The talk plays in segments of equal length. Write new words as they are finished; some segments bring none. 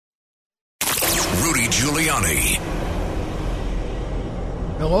Rudy Giuliani.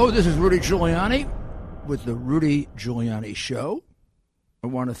 Hello, this is Rudy Giuliani with the Rudy Giuliani Show. I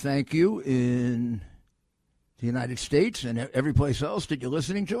want to thank you in the United States and every place else that you're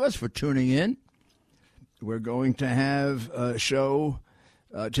listening to us for tuning in. We're going to have a show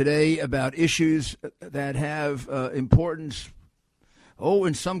today about issues that have importance,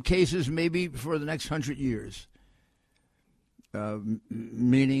 in some cases maybe for the next 100 years,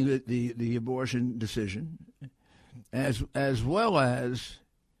 meaning the abortion decision, as well as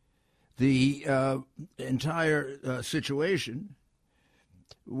the entire situation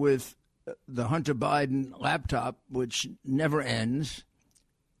with the Hunter Biden laptop, which never ends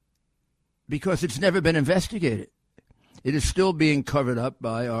because it's never been investigated. It is still being covered up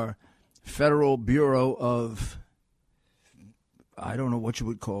by our Federal Bureau of, I don't know what you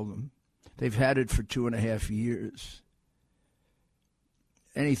would call them. They've had it for 2.5 years.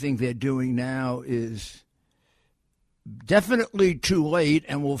 Anything they're doing now is definitely too late,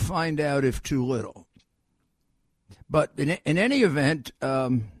 and we'll find out if too little. But in any event,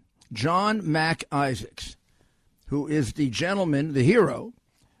 John Mac Isaacs, who is the gentleman, the hero,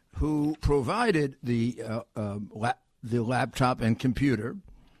 who provided the laptop and computer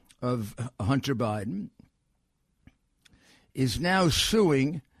of Hunter Biden, is now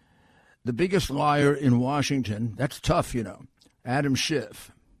suing the biggest liar in Washington. That's tough, Adam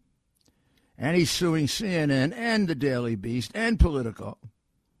Schiff. And he's suing CNN and the Daily Beast and Politico,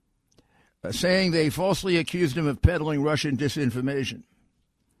 saying they falsely accused him of peddling Russian disinformation.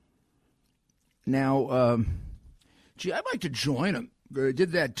 Now, I'd like to join him. They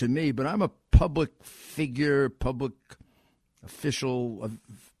did that to me, but I'm a public figure, public official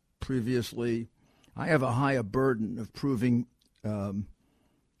previously. I have a higher burden of proving that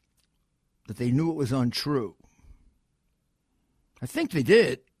they knew it was untrue. I think they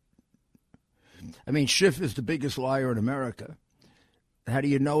did. I mean, Schiff is the biggest liar in America. How do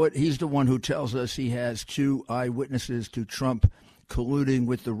you know it? He's the one who tells us he has 2 eyewitnesses to Trump colluding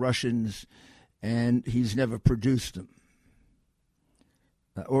with the Russians, and he's never produced them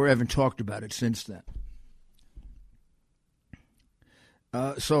or haven't talked about it since then.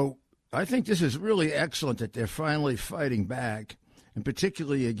 So I think this is really excellent that they're finally fighting back, and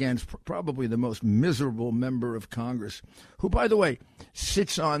particularly against probably the most miserable member of Congress, who, by the way,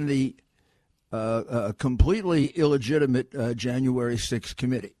 sits on the completely illegitimate January 6th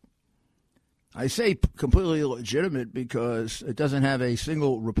committee. I say completely illegitimate because it doesn't have a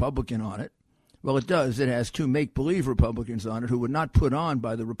single Republican on it. Well, it does. It has 2 make-believe Republicans on it who were not put on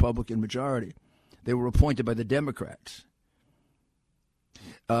by the Republican majority. They were appointed by the Democrats.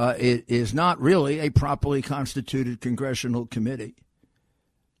 It is not really a properly constituted congressional committee.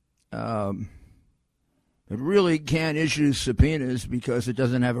 It really can't issue subpoenas because it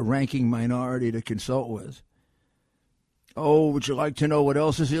doesn't have a ranking minority to consult with. Oh, would you like to know what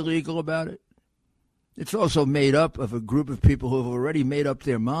else is illegal about it? It's also made up of a group of people who have already made up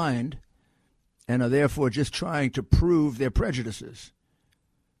their mind and are therefore just trying to prove their prejudices.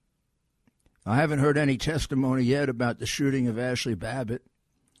 I haven't heard any testimony yet about the shooting of Ashley Babbitt,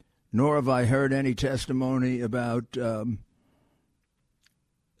 nor have I heard any testimony about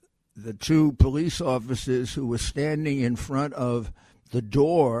the 2 police officers who were standing in front of the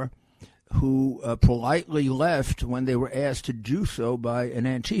door who politely left when they were asked to do so by an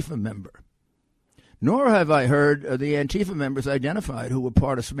Antifa member. Nor have I heard the Antifa members identified who were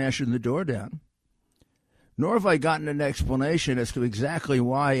part of smashing the door down. Nor have I gotten an explanation as to exactly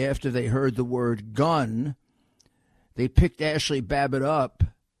why, after they heard the word gun, they picked Ashley Babbitt up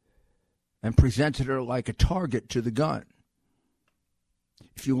and presented her like a target to the gun.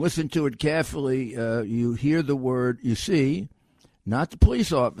 If you listen to it carefully, you hear the word, you see, not the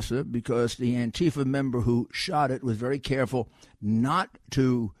police officer, because the Antifa member who shot it was very careful not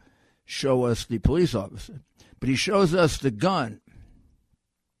to show us the police officer, but he shows us the gun.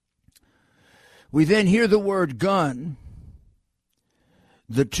 We then hear the word gun.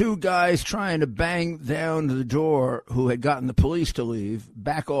 The 2 guys trying to bang down the door who had gotten the police to leave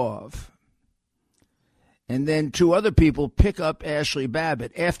back off. And then 2 other people pick up Ashley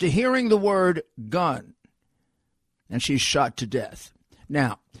Babbitt after hearing the word gun, and she's shot to death.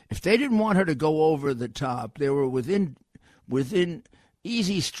 Now, if they didn't want her to go over the top, they were within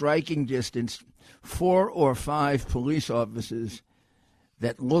easy striking distance 4 or 5 police officers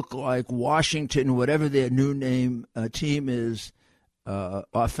that look like Washington, whatever their new name team is,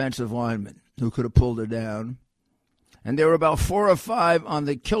 offensive linemen who could have pulled her down. And there were about 4 or 5 on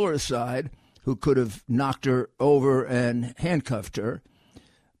the killer's side who could have knocked her over and handcuffed her.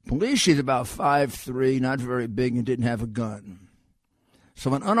 Believe she's about 5'3", not very big, and didn't have a gun.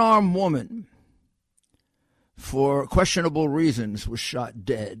 So an unarmed woman for questionable reasons, was shot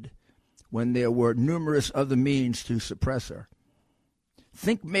dead when there were numerous other means to suppress her.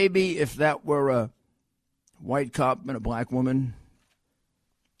 Think maybe if that were a white cop and a black woman,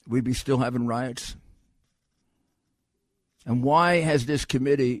 we'd be still having riots. And why has this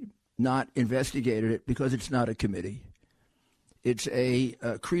committee not investigated it? Because it's not a committee. It's a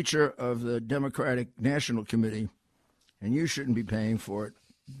creature of the Democratic National Committee, and you shouldn't be paying for it.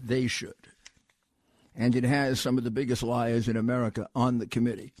 They should. And it has some of the biggest liars in America on the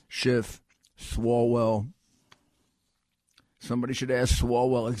committee. Schiff, Swalwell. Somebody should ask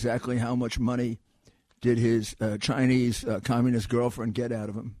Swalwell exactly how much money did his Chinese communist girlfriend get out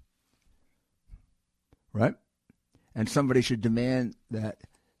of him. Right? And somebody should demand that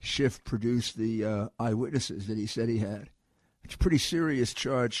Schiff produce the eyewitnesses that he said he had. It's a pretty serious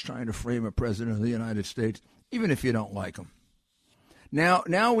charge trying to frame a president of the United States, even if you don't like him.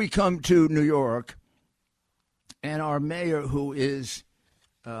 Now we come to New York, and our mayor, who is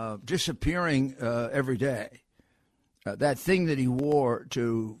disappearing every day. That thing that he wore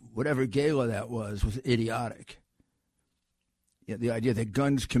to whatever gala that was idiotic. Yeah, the idea that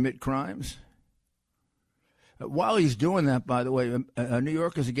guns commit crimes. While he's doing that, by the way, New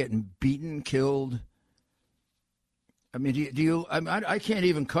Yorkers are getting beaten, killed. I mean, I can't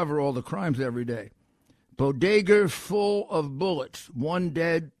even cover all the crimes every day. Bodega full of bullets, 1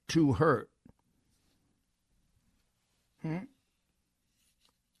 dead, 2 hurt.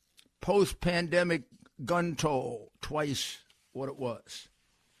 Post-pandemic gun toll, twice what it was.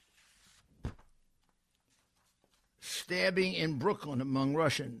 Stabbing in Brooklyn among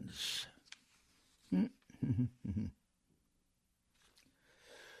Russians. You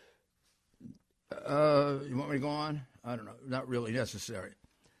want me to go on? I don't know. Not really necessary.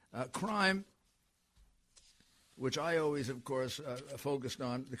 Crime, which I always, of course, focused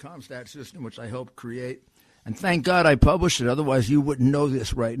on, the CompStat system, which I helped create. And thank God I published it. Otherwise, you wouldn't know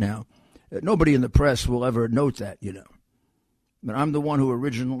this right now. Nobody in the press will ever note that, you know. But I'm the one who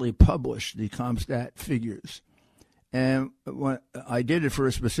originally published the CompStat figures. And I did it for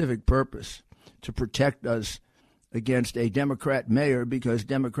a specific purpose, to protect us against a Democrat mayor, because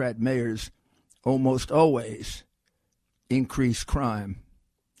Democrat mayors almost always increase crime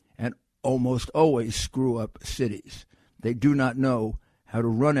and almost always screw up cities. They do not know how to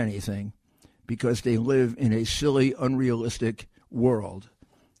run anything because they live in a silly, unrealistic world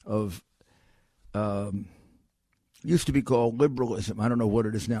of used to be called liberalism. I don't know what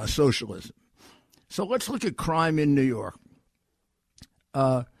it is now, socialism. So let's look at crime in New York.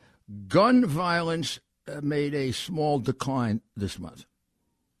 Gun violence made a small decline this month.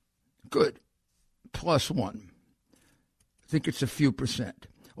 Good. +1. I think it's a few percent,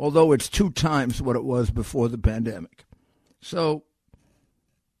 although it's 2 times what it was before the pandemic. So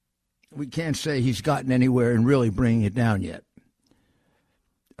we can't say he's gotten anywhere in really bringing it down yet.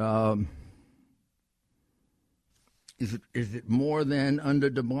 Is it more than under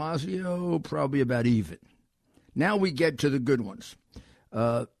de Blasio? Probably about even. Now we get to the good ones.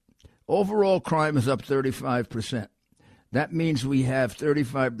 Overall crime is up 35%. That means we have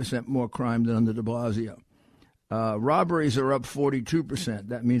 35% more crime than under de Blasio. Robberies are up 42%.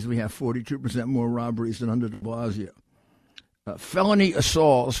 That means we have 42% more robberies than under de Blasio. Felony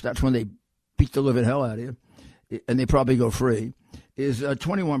assaults, that's when they beat the living hell out of you, and they probably go free, is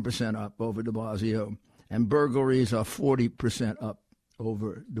 21% up over de Blasio. And burglaries are 40% up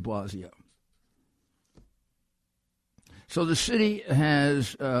over de Blasio. So the city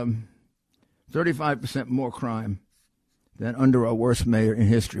has 35% more crime than under our worst mayor in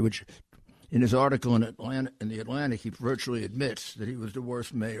history, which in his article in the Atlantic, he virtually admits that he was the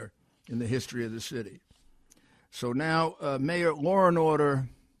worst mayor in the history of the city. So now Mayor Law and Order,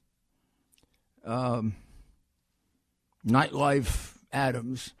 Nightlife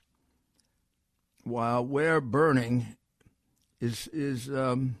Adams, while we're burning, is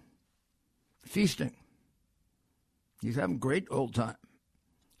feasting. He's having a great old time,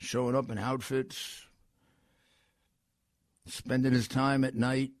 showing up in outfits, spending his time at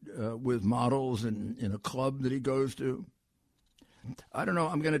night with models and in a club that he goes to. I don't know,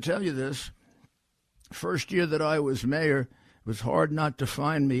 I'm going to tell you this. First year that I was mayor, it was hard not to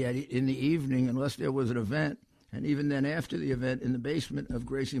find me in the evening unless there was an event, and even then after the event in the basement of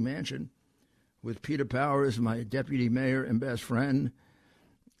Gracie Mansion with Peter Powers, my deputy mayor and best friend,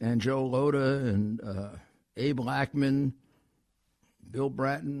 and Joe Loda and Abe Lackman, Bill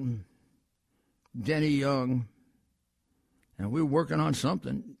Bratton, Denny Young, and we were working on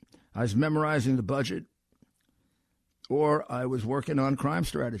something. I was memorizing the budget, or I was working on crime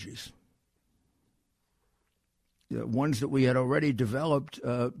strategies. The ones that we had already developed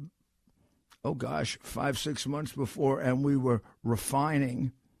 5-6 months before, and we were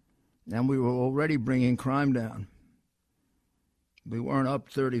refining, and we were already bringing crime down. We weren't up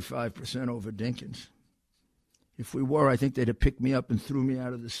 35% over Dinkins. If we were, I think they'd have picked me up and threw me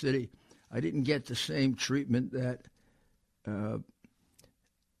out of the city. I didn't get the same treatment that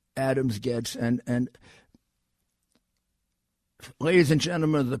Adams gets. And ladies and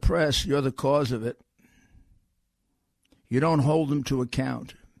gentlemen of the press, you're the cause of it. You don't hold them to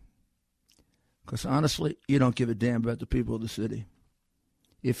account. Because honestly, you don't give a damn about the people of the city.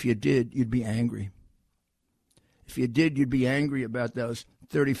 If you did, you'd be angry. If you did, you'd be angry about those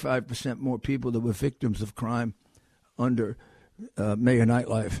 35% more people that were victims of crime under Mayor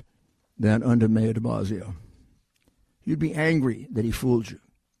Nightlife than under Mayor de Blasio. You'd be angry that he fooled you.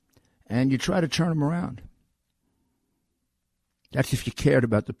 And you try to turn him around. That's if you cared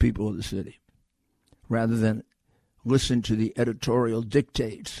about the people of the city, rather than listen to the editorial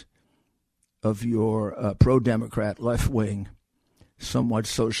dictates of your pro-Democrat, left-wing, somewhat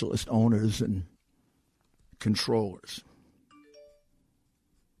socialist owners and controllers.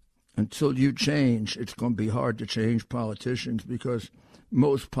 Until you change, it's going to be hard to change politicians, because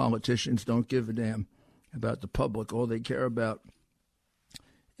most politicians don't give a damn about the public. All they care about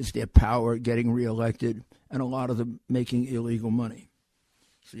is their power, getting reelected, and a lot of them making illegal money.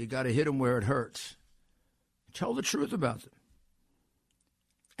 So you got to hit them where it hurts. Tell the truth about them.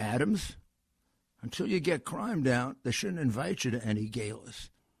 Adams, until you get crime down, they shouldn't invite you to any galas.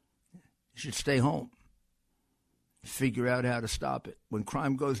 You should stay home. Figure out how to stop it. When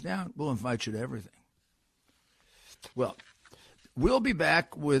crime goes down, we'll invite you to everything. Well, we'll be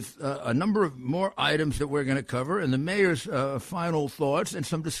back with a number of more items that we're going to cover, and the mayor's final thoughts, and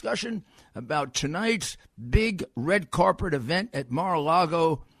some discussion about tonight's big red carpet event at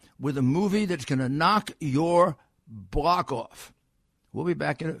Mar-a-Lago with a movie that's going to knock your block off. We'll be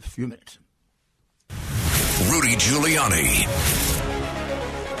back in a few minutes. Rudy Giuliani.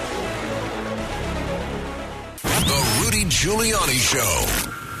 The Rudy Giuliani Show.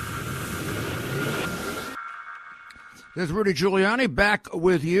 This is Rudy Giuliani back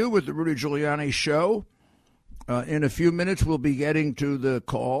with you with the Rudy Giuliani Show. In a few minutes, we'll be getting to the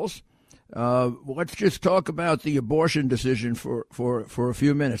calls. Let's just talk about the abortion decision for a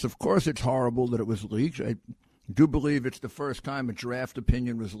few minutes. Of course, it's horrible that it was leaked. I do believe it's the first time a draft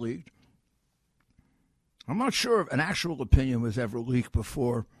opinion was leaked. I'm not sure if an actual opinion was ever leaked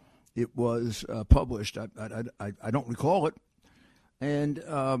before it was published. I don't recall it. And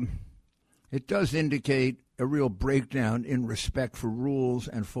it does indicate a real breakdown in respect for rules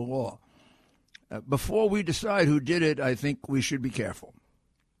and for law. Before we decide who did it, I think we should be careful.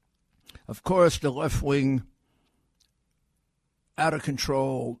 Of course, the left-wing,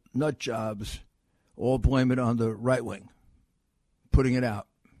 out-of-control nut jobs all blame it on the right wing, putting it out.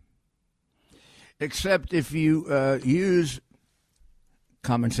 Except if you use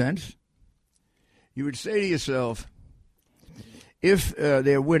common sense, you would say to yourself, if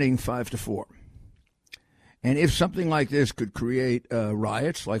they're winning 5-4, and if something like this could create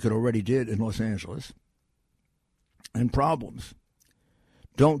riots, like it already did in Los Angeles, and problems,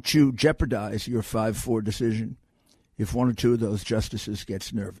 don't you jeopardize your 5-4 decision if one or two of those justices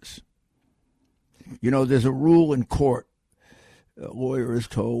gets nervous. You know, there's a rule in court. A lawyer is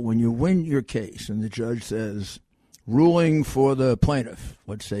told when you win your case and the judge says, ruling for the plaintiff,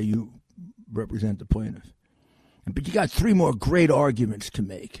 let's say you represent the plaintiff, but you got 3 more great arguments to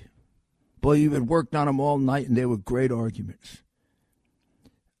make. Boy, you had worked on them all night and they were great arguments.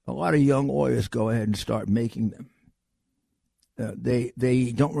 A lot of young lawyers go ahead and start making them.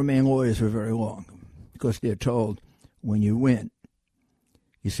 They don't remain lawyers for very long because they're told when you win,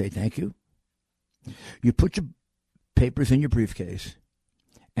 you say thank you. You put your papers in your briefcase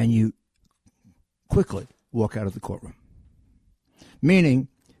and you quickly walk out of the courtroom. Meaning,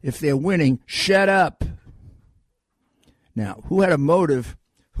 if they're winning, shut up. Now, who had a motive?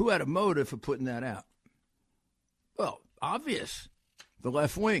 Who had a motive for putting that out? Well, obvious. The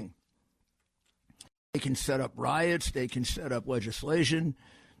left wing. They can set up riots. They can set up legislation.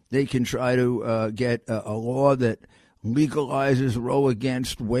 They can try to get a law that legalizes Roe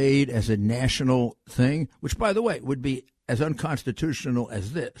against Wade as a national thing, which, by the way, would be as unconstitutional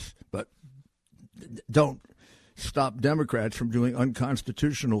as this. But don't stop Democrats from doing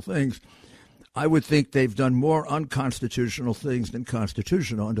unconstitutional things. I would think they've done more unconstitutional things than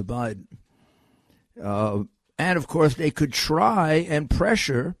constitutional under Biden. And, of course, they could try and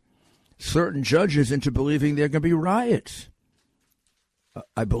pressure certain judges into believing there are going to be riots.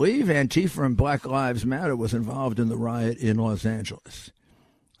 I believe Antifa and Black Lives Matter was involved in the riot in Los Angeles.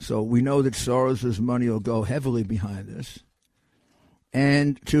 So we know that Soros's money will go heavily behind this.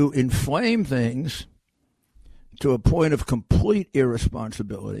 and to inflame things to a point of complete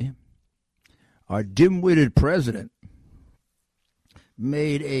irresponsibility, our dim-witted president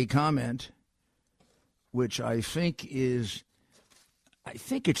made a comment which I think it's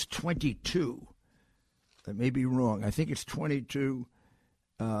 22. I may be wrong. I think it's 22.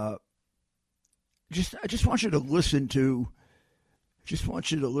 I just want you to listen to. Just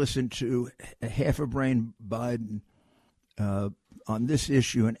want you to listen to a half-a-brain Biden on this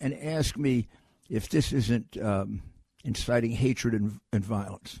issue and ask me if this isn't inciting hatred and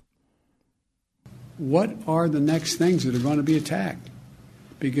violence. What are the next things that are going to be attacked?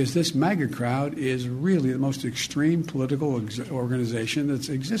 Because this MAGA crowd is really the most extreme political organization that's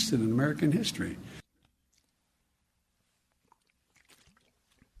existed in American history.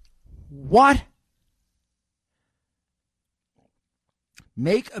 What?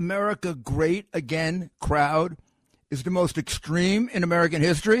 Make America Great Again crowd is the most extreme in American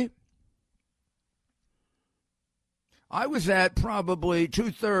history? I was at probably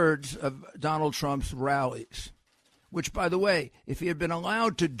 2/3 of Donald Trump's rallies, which, by the way, if he had been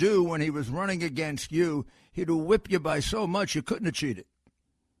allowed to do when he was running against you, he'd have whipped you by so much you couldn't have cheated.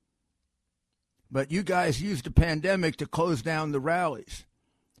 But you guys used the pandemic to close down the rallies.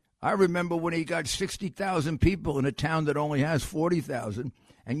 I remember when he got 60,000 people in a town that only has 40,000,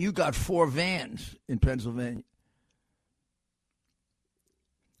 and you got 4 vans in Pennsylvania.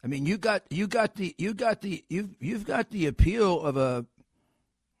 I mean, you've got the appeal of a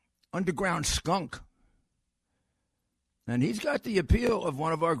underground skunk, and he's got the appeal of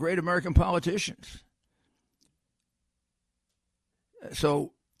one of our great American politicians.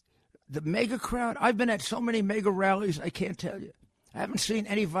 So, the mega crowd. I've been at so many mega rallies, I can't tell you. I haven't seen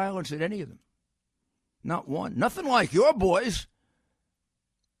any violence at any of them. Not one. Nothing like your boys.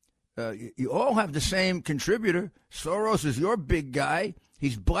 You all have the same contributor. Soros is your big guy.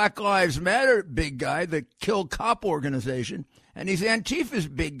 He's Black Lives Matter big guy, the Kill Cop organization. And he's Antifa's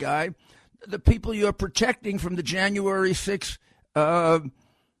big guy, the people you're protecting from the January 6th,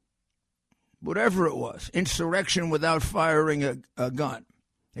 whatever it was, insurrection without firing a gun,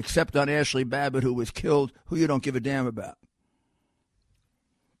 except on Ashley Babbitt, who was killed, who you don't give a damn about.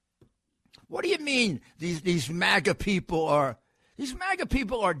 What do you mean these MAGA people are? These MAGA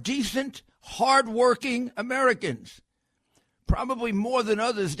people are decent, hardworking Americans. Probably more than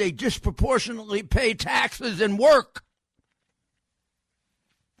others, they disproportionately pay taxes and work.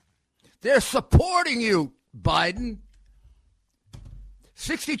 They're supporting you, Biden.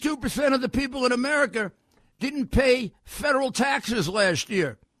 62% of the people in America didn't pay federal taxes last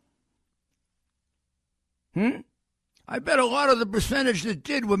year. I bet a lot of the percentage that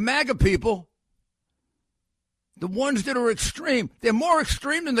did were MAGA people. The ones that are extreme. They're more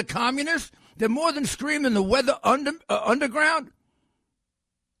extreme than the communists. They're more than extreme than the weather underground.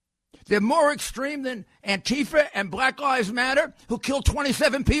 They're more extreme than Antifa and Black Lives Matter, who killed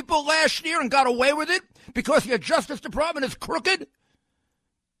 27 people last year and got away with it because your Justice Department is crooked.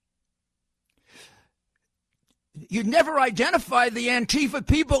 You never identified the Antifa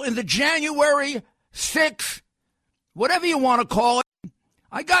people in the January 6th, whatever you want to call it.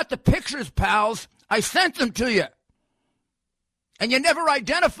 I got the pictures, pals. I sent them to you. And you never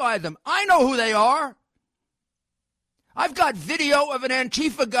identified them. I know who they are. I've got video of an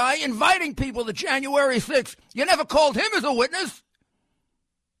Antifa guy inviting people to January 6th. You never called him as a witness.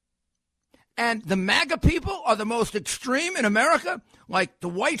 And the MAGA people are the most extreme in America, like the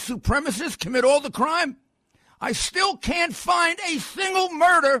white supremacists commit all the crime. I still can't find a single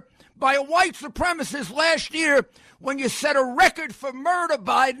murder by a white supremacist last year when you set a record for murder,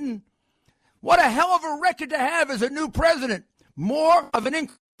 Biden. What a hell of a record to have as a new president. More of an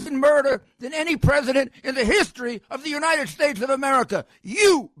increase in murder than any president in the history of the United States of America.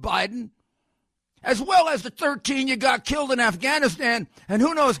 You, Biden, as well as the 13 you got killed in Afghanistan, and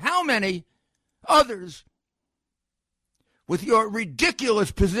who knows how many others with your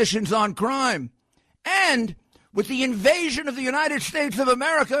ridiculous positions on crime, and with the invasion of the United States of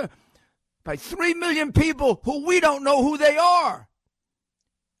America by 3 million people who we don't know who they are.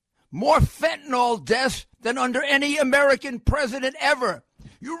 More fentanyl deaths than under any American president ever.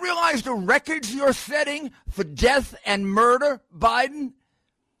 You realize the records you're setting for death and murder, Biden?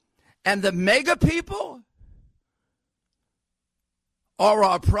 And the mega people are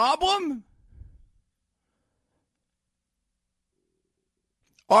our problem?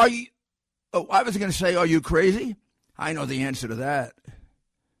 Are you... Oh, I was going to say, are you crazy? I know the answer to that.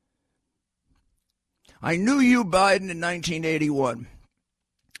 I knew you, Biden, in 1981.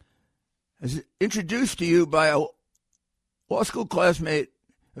 I was introduced to you by a law school classmate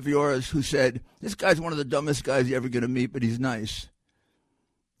of yours who said, this guy's one of the dumbest guys you're ever going to meet, but he's nice.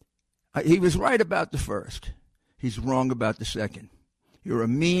 He was right about the first. He's wrong about the second. You're a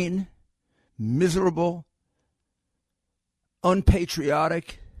mean, miserable,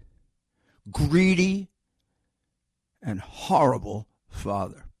 unpatriotic, greedy, and horrible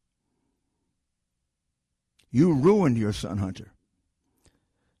father. You ruined your son, Hunter.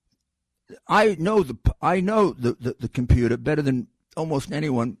 I know the computer better than almost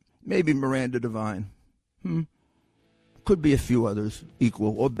anyone, maybe Miranda Devine. Could be a few others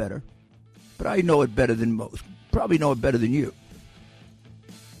equal or better. But I know it better than most. Probably know it better than you.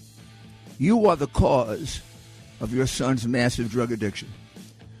 You are the cause of your son's massive drug addiction.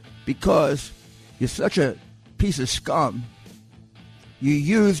 Because you're such a piece of scum, you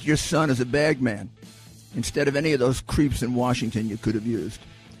used your son as a bagman instead of any of those creeps in Washington you could have used.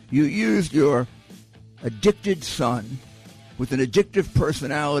 You used your addicted son with an addictive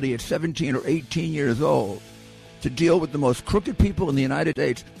personality at 17 or 18 years old to deal with the most crooked people in the United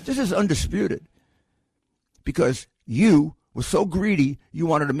States. This is undisputed. Because you were so greedy, you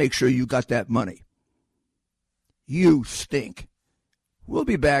wanted to make sure you got that money. You stink. We'll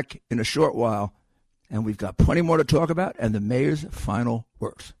be back in a short while, and we've got plenty more to talk about and the mayor's final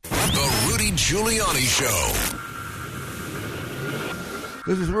words. The Rudy Giuliani Show.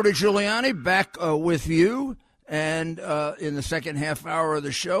 This is Rudy Giuliani back with you, and in the second half hour of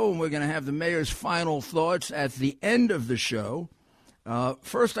the show, and we're going to have the mayor's final thoughts at the end of the show.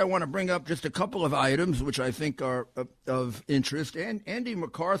 First, I want to bring up just a couple of items which I think are of interest. And Andy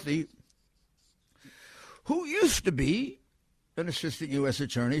McCarthy, who used to be an assistant U.S.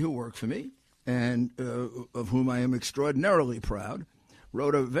 attorney who worked for me, and of whom I am extraordinarily proud,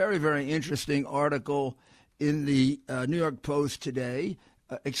 wrote a very, very interesting article in the New York Post today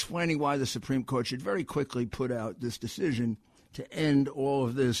explaining why the Supreme Court should very quickly put out this decision to end all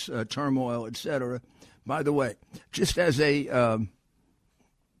of this turmoil, et cetera. By the way, just as a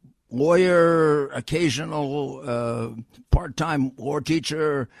lawyer, occasional part-time law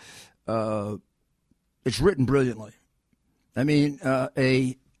teacher, it's written brilliantly. I mean,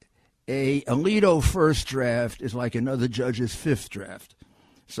 a Alito first draft is like another judge's fifth draft.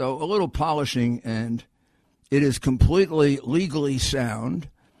 So a little polishing, and it is completely legally sound.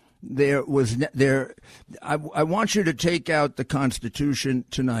 I want you to take out the Constitution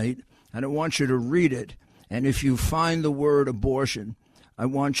tonight, and I want you to read it. And if you find the word abortion, I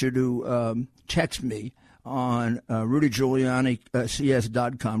want you to text me on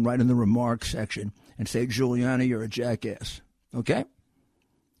RudyGiulianiCS.com, right in the remarks section, and say, Giuliani, you're a jackass. Okay?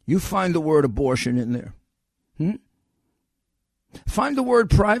 You find the word abortion in there. Find the word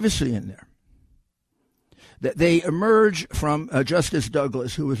privacy in there. They emerge from Justice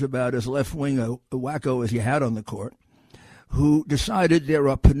Douglas, who was about as left-wing a wacko as you had on the court, who decided there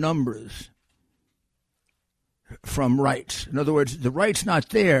are penumbras from rights. In other words, the right's not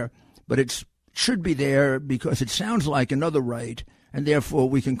there, but it should be there because it sounds like another right, and therefore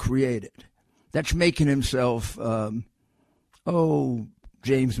we can create it. That's making himself,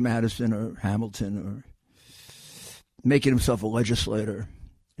 James Madison or Hamilton, or making himself a legislator.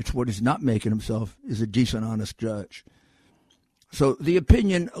 It's what he's not making himself is a decent, honest judge. So the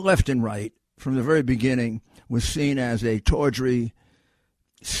opinion, left and right, from the very beginning, was seen as a tawdry,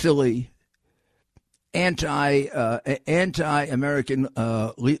 silly, anti-American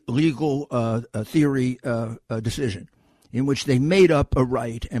legal theory decision in which they made up a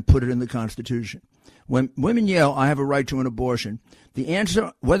right and put it in the Constitution. When women yell, I have a right to an abortion, the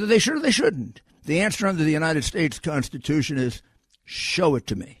answer, whether they should or they shouldn't, the answer under the United States Constitution is, show it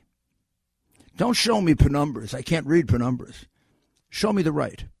to me. Don't show me penumbras. I can't read penumbras. Show me the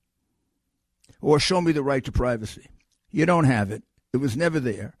right. Or show me the right to privacy. You don't have it. It was never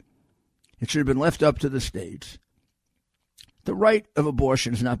there. It should have been left up to the states. The right of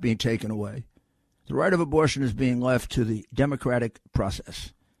abortion is not being taken away. The right of abortion is being left to the democratic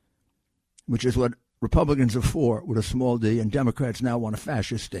process, which is what Republicans are for with a small d, and Democrats now want a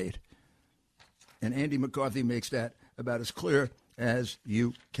fascist state. And Andy McCarthy makes that about as clear as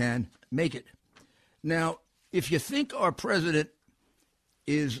you can make it. Now, if you think our president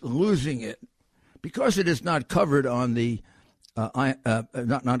is losing it because it is not covered on the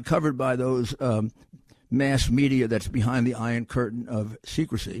not covered by those mass media that's behind the Iron Curtain of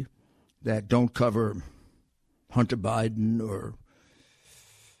secrecy that don't cover Hunter Biden or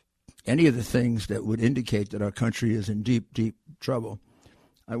any of the things that would indicate that our country is in deep, deep trouble,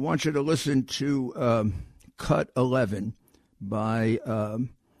 I want you to listen to Cut 11 by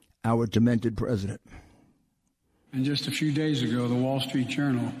our demented president. And just a few days ago, the Wall Street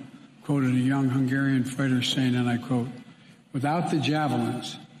Journal quoted a young Hungarian fighter saying, and I quote, "Without the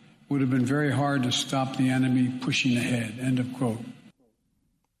javelins, it would have been very hard to stop the enemy pushing ahead," end of quote.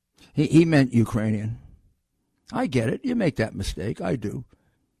 He meant Ukrainian. I get it. You make that mistake. I do.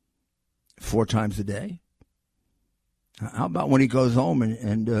 4 times a day. How about when he goes home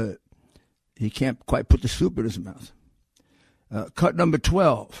and he can't quite put the soup in his mouth? Cut number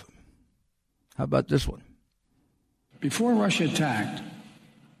 12. How about this one? Before Russia attacked,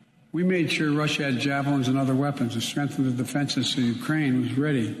 we made sure Russia had javelins and other weapons to strengthen the defenses so Ukraine was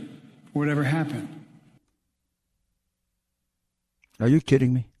ready for whatever happened. Are you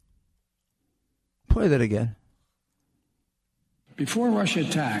kidding me? Play that again. Before Russia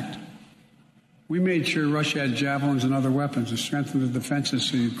attacked, we made sure Russia had javelins and other weapons to strengthen the defenses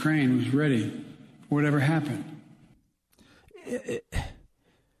so Ukraine was ready for whatever happened.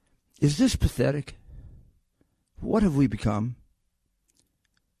 Is this pathetic? What have we become?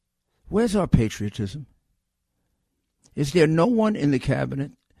 Where's our patriotism? Is there no one in the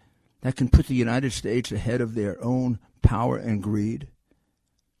cabinet that can put the United States ahead of their own power and greed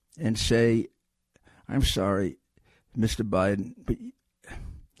and say, I'm sorry, Mr. Biden, but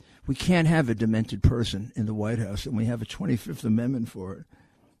we can't have a demented person in the White House, and we have a 25th Amendment for it.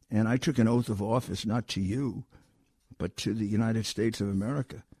 And I took an oath of office, not to you, but to the United States of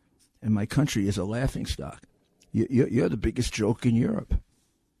America. And my country is a laughingstock. You're the biggest joke in Europe.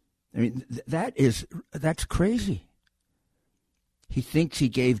 I mean, that's crazy. He thinks he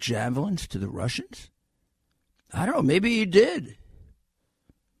gave javelins to the Russians? I don't know. Maybe he did.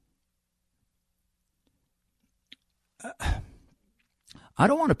 I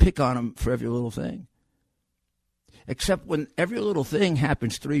don't want to pick on him for every little thing. Except when every little thing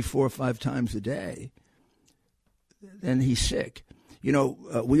happens 3, 4, 5 times a day, then he's sick. You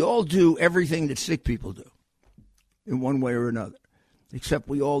know, we all do everything that sick people do in one way or another, except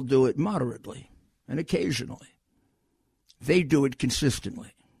we all do it moderately and occasionally. They do it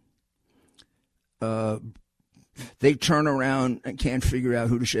consistently. They turn around and can't figure out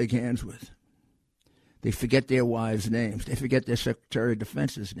who to shake hands with. They forget their wives' names. They forget their Secretary of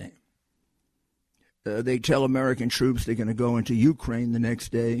Defense's name. They tell American troops they're going to go into Ukraine the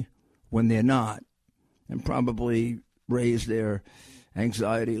next day when they're not, and probably raise their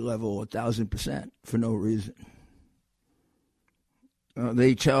anxiety level 1,000% for no reason.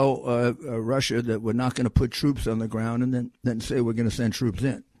 They tell Russia that we're not going to put troops on the ground and then say we're going to send troops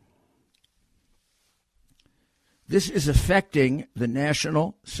in. This is affecting the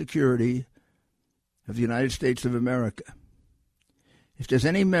national security of the United States of America. If there's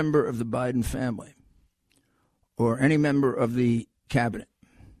any member of the Biden family or any member of the cabinet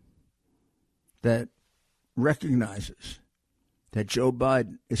that recognizes that Joe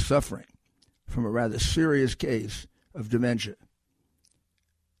Biden is suffering from a rather serious case of dementia,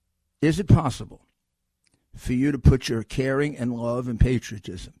 is it possible for you to put your caring and love and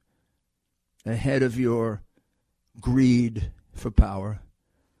patriotism ahead of your greed for power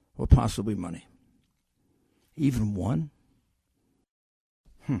or possibly money? Even one?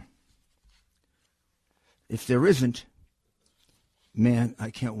 If there isn't, man, I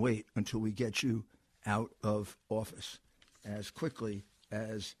can't wait until we get you out of office as quickly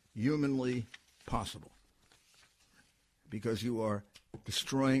as humanly possible, because you are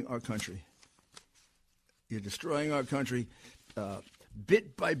destroying our country. You're destroying our country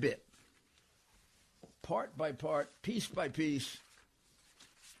bit by bit, part by part, piece by piece,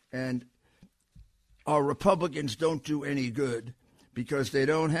 and our Republicans don't do any good because they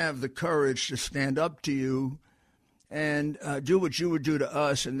don't have the courage to stand up to you and do what you would do to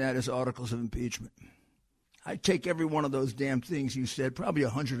us, and that is articles of impeachment. I'd take every one of those damn things you said, probably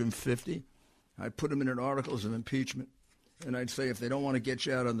 150. I'd put them in an articles of impeachment, and I'd say if they don't want to get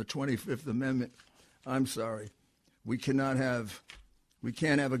you out on the 25th Amendment, I'm sorry. We can't have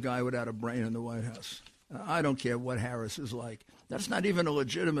a guy without a brain in the White House. I don't care what Harris is like. That's not even a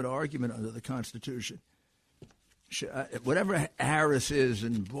legitimate argument under the Constitution. Whatever Harris is,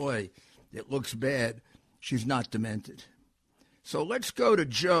 and boy, it looks bad, she's not demented. So let's go to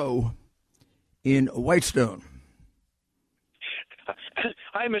Joe in Whitestone.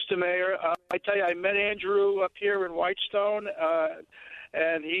 Hi, Mr. Mayor. I tell you, I met Andrew up here in Whitestone,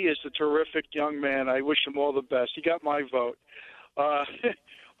 and he is a terrific young man. I wish him all the best. He got my vote.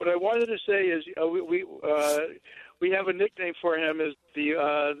 What I wanted to say is we have a nickname for him as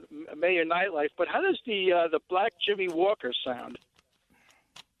the Mayor Nightlife. But how does the Black Jimmy Walker sound?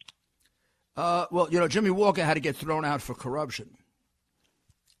 Well, you know, Jimmy Walker had to get thrown out for corruption.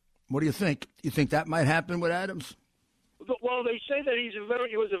 What do you think? You think that might happen with Adams? Well, they say that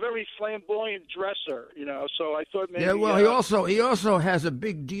he was a very flamboyant dresser, you know. So I thought maybe. Yeah, well, he also has a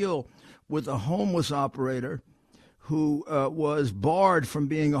big deal with a homeless operator who was barred from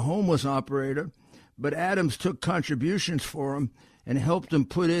being a homeless operator, but Adams took contributions for him, and helped him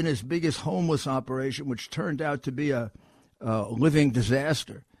put in his biggest homeless operation, which turned out to be a living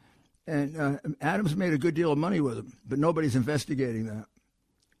disaster. And Adams made a good deal of money with him, but nobody's investigating that.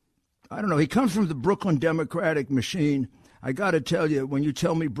 I don't know. He comes from the Brooklyn Democratic machine. I got to tell you, when you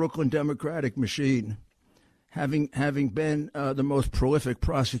tell me Brooklyn Democratic machine, having been the most prolific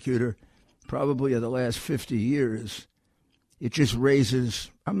prosecutor probably of the last 50 years, it just raises,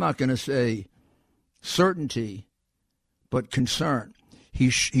 I'm not going to say certainty, but concern. He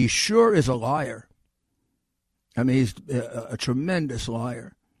sure is a liar. I mean, he's a tremendous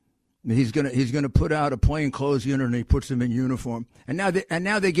liar. He's gonna put out a plainclothes unit, and he puts them in uniform. And now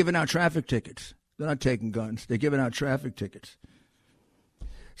they're giving out traffic tickets. They're not taking guns. They're giving out traffic tickets.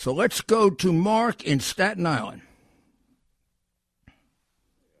 So let's go to Mark in Staten Island.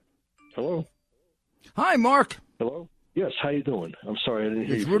 Hello. Hi, Mark. Hello. Yes. How you doing? I'm sorry I didn't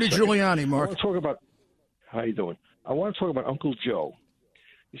hear you. It's Rudy Giuliani, Mark. I want to talk about how you doing. I want to talk about Uncle Joe.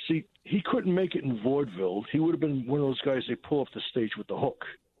 You see, he couldn't make it in vaudeville. He would have been one of those guys they pull off the stage with the hook.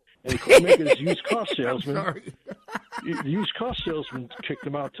 And he couldn't make it as used car salesman. The used car salesman kicked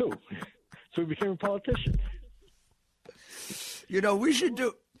him out, too. So he became a politician. You know, we should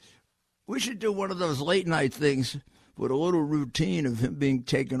do one of those late night things with a little routine of him being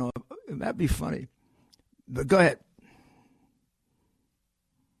taken off. That'd be funny. But go ahead.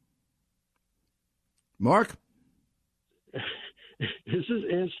 Mark? Is his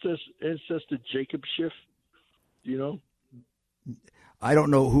ancestor Jacob Schiff? Do you know? I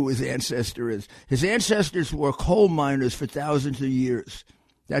don't know who his ancestor is. His ancestors were coal miners for thousands of years.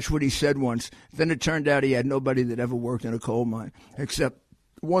 That's what he said once. Then it turned out he had nobody that ever worked in a coal mine, except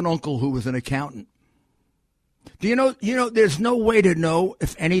one uncle who was an accountant. Do you know, there's no way to know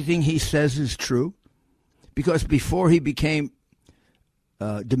if anything he says is true, because before he became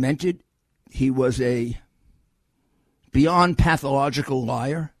demented, he was a beyond pathological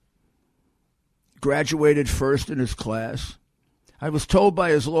liar, graduated first in his class. I was told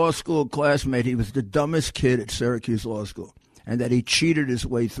by his law school classmate he was the dumbest kid at Syracuse Law School and that he cheated his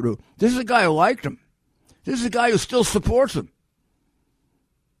way through. This is a guy who liked him. This is a guy who still supports him.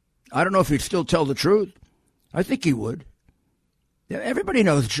 I don't know if he'd still tell the truth. I think he would. Everybody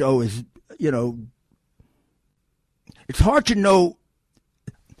knows Joe is, it's hard to know.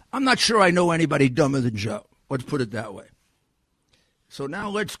 I'm not sure I know anybody dumber than Joe. Let's put it that way. So now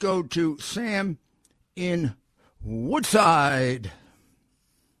let's go to Sam in Woodside.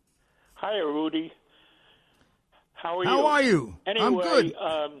 Hi, Rudy. How are you? How are you? Anyway, I'm good.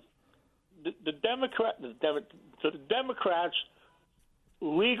 The Democrats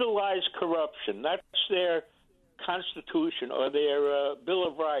legalize corruption. That's their Constitution or their Bill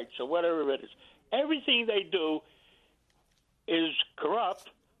of Rights or whatever it is. Everything they do is corrupt,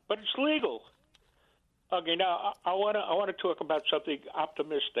 but it's legal. Okay, now I want to talk about something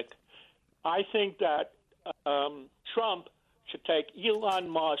optimistic. I think that Trump should take Elon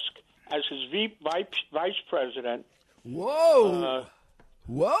Musk as his vice president. Whoa!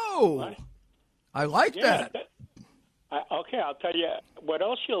 Whoa! What? I like that. Okay, I'll tell you what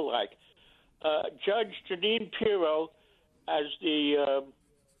else you'll like. Judge Janine Pirro as the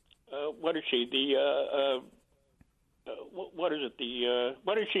what is she? What is it?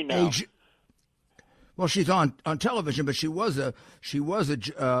 What is she now? Well, she's on television, but she was a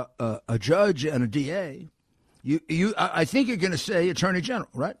judge and a DA. I think you're going to say Attorney General,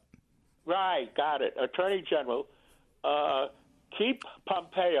 right? Right, got it. Attorney General. Keep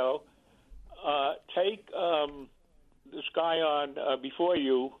Pompeo. Take this guy on before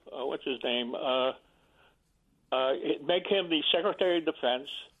you. What's his name? Make him the Secretary of Defense.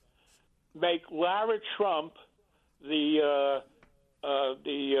 Make Lara Trump the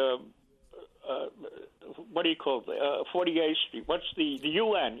what do you call it? 48th Street. What's the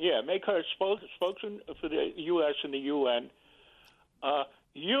UN? Yeah, make her spokesman for the U.S. and the UN.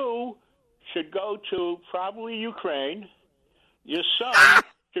 You should go to probably Ukraine. Your son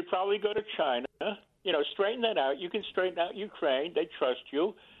should probably go to China. Straighten that out. You can straighten out Ukraine. They trust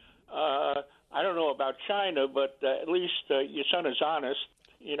you. I don't know about China, but at least your son is honest.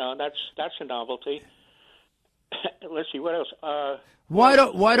 That's a novelty. Let's see what else. Why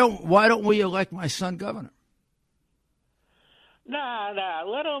don't we elect my son governor? Nah.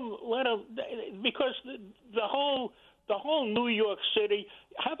 Let him because the whole New York City.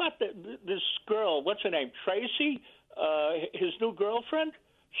 How about this girl? What's her name? Tracy. His new girlfriend.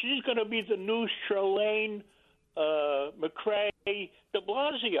 She's going to be the new Charlene McCray de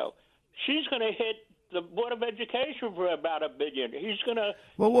Blasio. She's going to hit the Board of Education for about $1 billion. He's going to.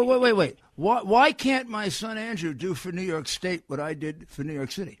 Well, wait. Why can't my son Andrew do for New York State what I did for New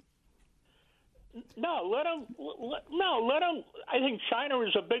York City? No, let them. No, let them. I think China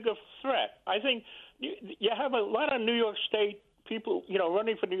is a bigger threat. I think you have a lot of New York State people,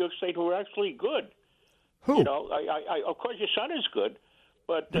 running for New York State who are actually good. Who? I of course your son is good,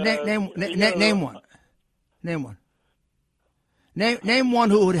 but name one. Name one. Name one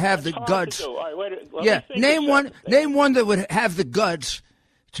who would have the guts. Name one. Name one that would have the guts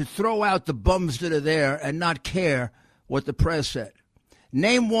to throw out the bums that are there and not care what the press said.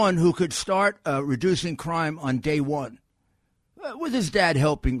 Name one who could start reducing crime on day one, with his dad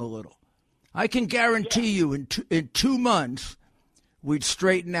helping a little. I can guarantee you in 2 months we'd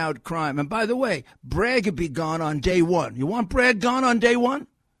straighten out crime. And by the way, Bragg would be gone on day one. You want Bragg gone on day one?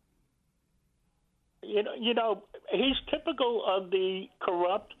 He's typical of the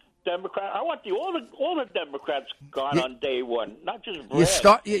corrupt Democrat. I want all the Democrats gone on day one, not just Bragg.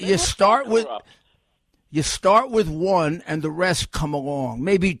 You start with one, and the rest come along.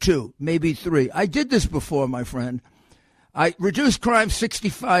 Maybe two, maybe three. I did this before, my friend. I reduced crime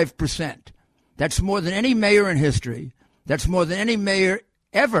 65%. That's more than any mayor in history. That's more than any mayor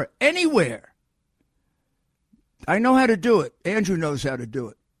ever, anywhere. I know how to do it. Andrew knows how to do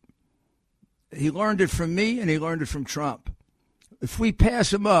it. He learned it from me, and he learned it from Trump. If we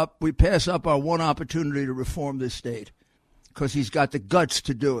pass him up, we pass up our one opportunity to reform this state because he's got the guts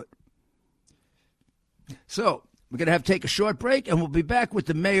to do it. So we're going to have to take a short break, and we'll be back with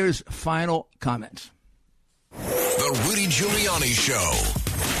the mayor's final comments. The Rudy Giuliani Show.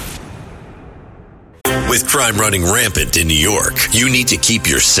 With crime running rampant in New York, you need to keep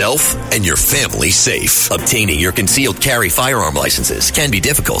yourself and your family safe. Obtaining your concealed carry firearm licenses can be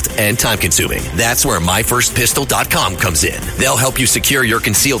difficult and time-consuming. That's where MyFirstPistol.com comes in. They'll help you secure your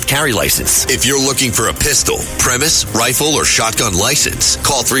concealed carry license. If you're looking for a pistol, premise, rifle, or shotgun license,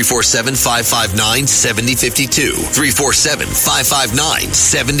 call 347-559-7052.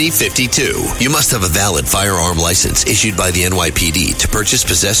 347-559-7052. You must have a valid firearm license issued by the NYPD to purchase,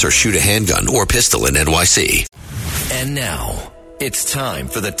 possess, or shoot a handgun or pistol in NYC. And now, it's time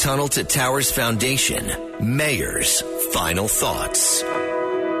for the Tunnel to Towers Foundation Mayor's Final Thoughts.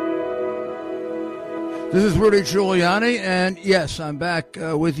 This is Rudy Giuliani, and yes, I'm back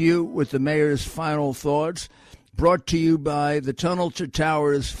with you with the Mayor's Final Thoughts, brought to you by the Tunnel to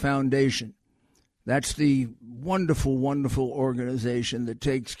Towers Foundation. That's the wonderful, wonderful organization that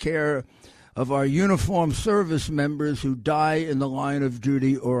takes care of our uniformed service members who die in the line of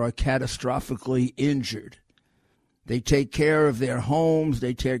duty or are catastrophically injured. They take care of their homes,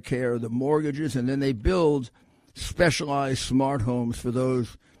 they take care of the mortgages, and then they build specialized smart homes for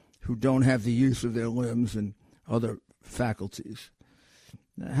those who don't have the use of their limbs and other faculties.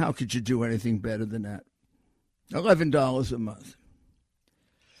 Now, how could you do anything better than that? $11 a month.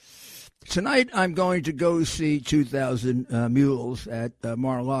 Tonight, I'm going to go see 2,000 Mules at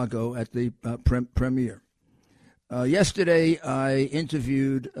Mar-a-Lago at the premiere. Yesterday, I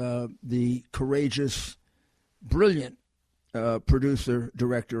interviewed the courageous, brilliant producer,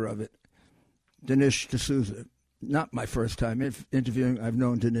 director of it, Dinesh D'Souza. Not my first time interviewing. I've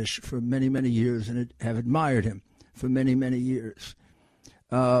known Dinesh for many, many years and have admired him for many, many years.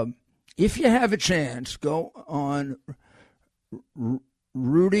 If you have a chance, go on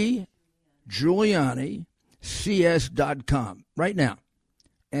RudyGiulianiCS.com right now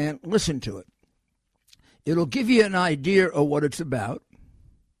and listen to it. It'll give you an idea of what it's about.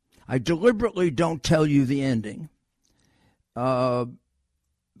 I deliberately don't tell you the ending. I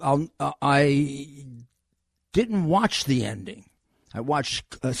didn't watch the ending. I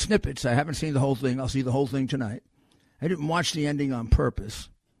watched snippets. I haven't seen the whole thing. I'll see the whole thing tonight. I didn't watch the ending on purpose.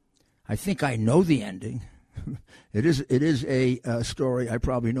 I think I know the ending. It is a story I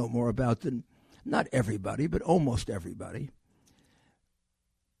probably know more about than not everybody, but almost everybody.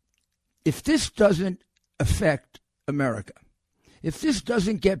 If this doesn't affect America, if this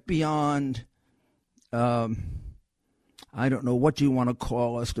doesn't get beyond, I don't know, what do you want to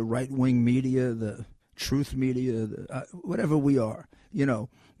call us, the right-wing media, the truth media, whatever we are,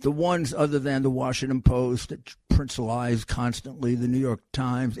 the ones other than the Washington Post that prints lies constantly, the New York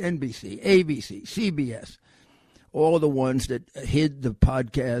Times, NBC, ABC, CBS, all the ones that hid the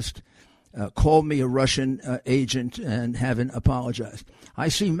podcast, called me a Russian agent and haven't apologized. I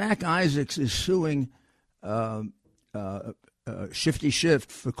see Mac Isaacs is suing Shifty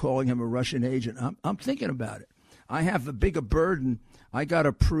Shift for calling him a Russian agent. I'm thinking about it. I have a bigger burden. I got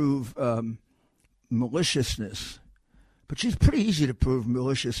to prove maliciousness. But it's pretty easy to prove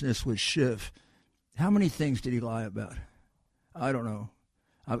maliciousness with Schiff. How many things did he lie about? I don't know.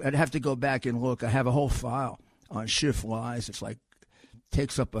 I'd have to go back and look. I have a whole file on Schiff lies. It's like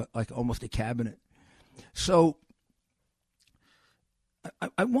takes up like almost a cabinet. So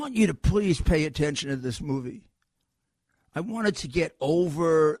I want you to please pay attention to this movie. I wanted to get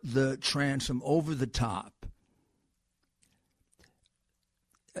over the transom, over the top.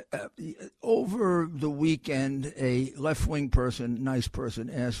 Over the weekend, a left-wing person, nice person,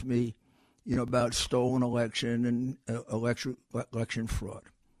 asked me, about stolen election and election fraud.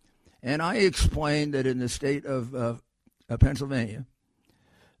 And I explained that in the state of Pennsylvania,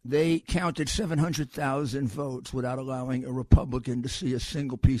 they counted 700,000 votes without allowing a Republican to see a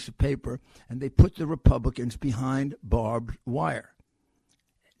single piece of paper, and they put the Republicans behind barbed wire.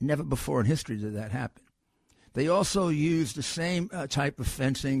 Never before in history did that happen. They also used the same type of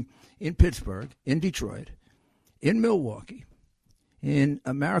fencing in Pittsburgh, in Detroit, in Milwaukee, in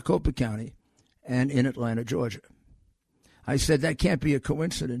Maricopa County, and in Atlanta, Georgia. I said that can't be a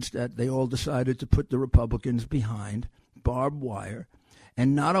coincidence that they all decided to put the Republicans behind barbed wire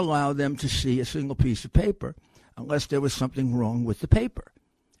and not allow them to see a single piece of paper unless there was something wrong with the paper,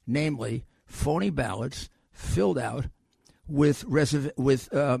 namely phony ballots filled out with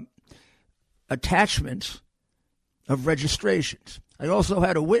attachments of registrations. I also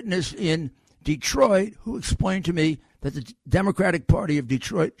had a witness in Detroit who explained to me that the Democratic Party of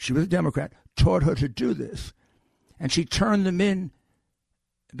Detroit, she was a Democrat, taught her to do this. And she turned them in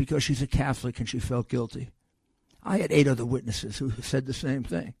because she's a Catholic and she felt guilty. I had 8 other witnesses who said the same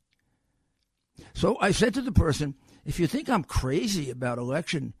thing. So I said to the person, if you think I'm crazy about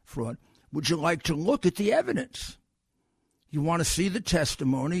election fraud, would you like to look at the evidence? You want to see the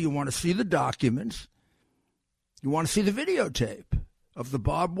testimony. You want to see the documents. You want to see the videotape of the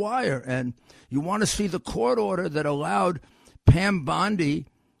barbed wire. And you want to see the court order that allowed Pam Bondi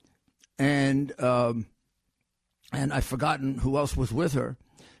and I've forgotten who else was with her,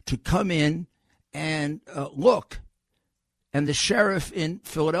 to come in and look. And the sheriff in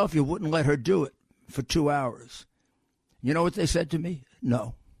Philadelphia wouldn't let her do it for 2 hours. You know what they said to me?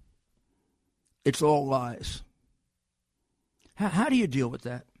 No. It's all lies. How do you deal with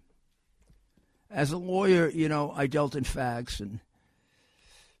that? As a lawyer, I dealt in facts, and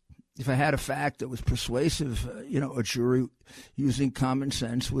if I had a fact that was persuasive, a jury using common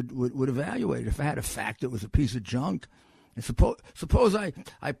sense would evaluate it. If I had a fact that was a piece of junk, and suppose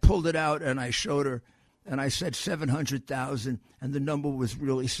I pulled it out and I showed her and I said 700,000 and the number was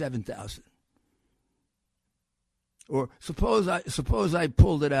really 7,000. Or suppose I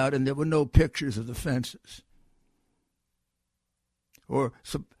pulled it out and there were no pictures of the fences. Or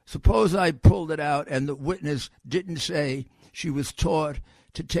suppose I pulled it out and the witness didn't say she was taught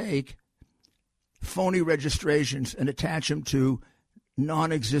to take phony registrations and attach them to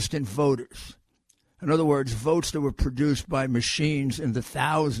non-existent voters. In other words, votes that were produced by machines in the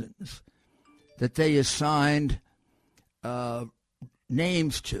thousands that they assigned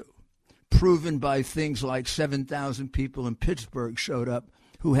names to, proven by things like 7,000 people in Pittsburgh showed up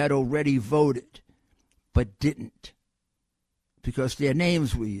who had already voted but didn't because their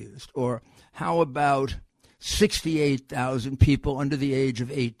names were used. Or how about 68,000 people under the age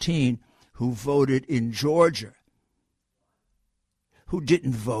of 18 who voted in Georgia who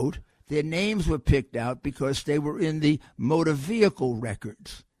didn't vote? Their names were picked out because they were in the motor vehicle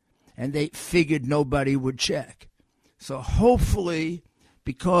records, and they figured nobody would check. So hopefully,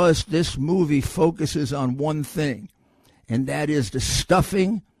 because this movie focuses on one thing, and that is the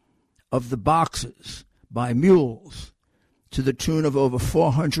stuffing of the boxes by mules to the tune of over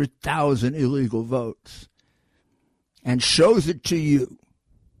 400,000 illegal votes, and shows it to you,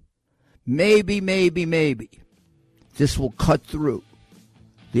 maybe, this will cut through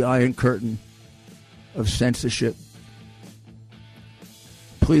the Iron Curtain of censorship.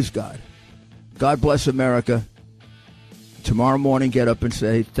 Please, God bless America. Tomorrow morning, get up and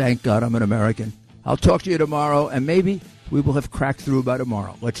say, thank God I'm an American. I'll talk to you tomorrow, and maybe we will have cracked through by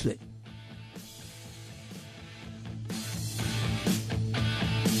tomorrow. Let's see.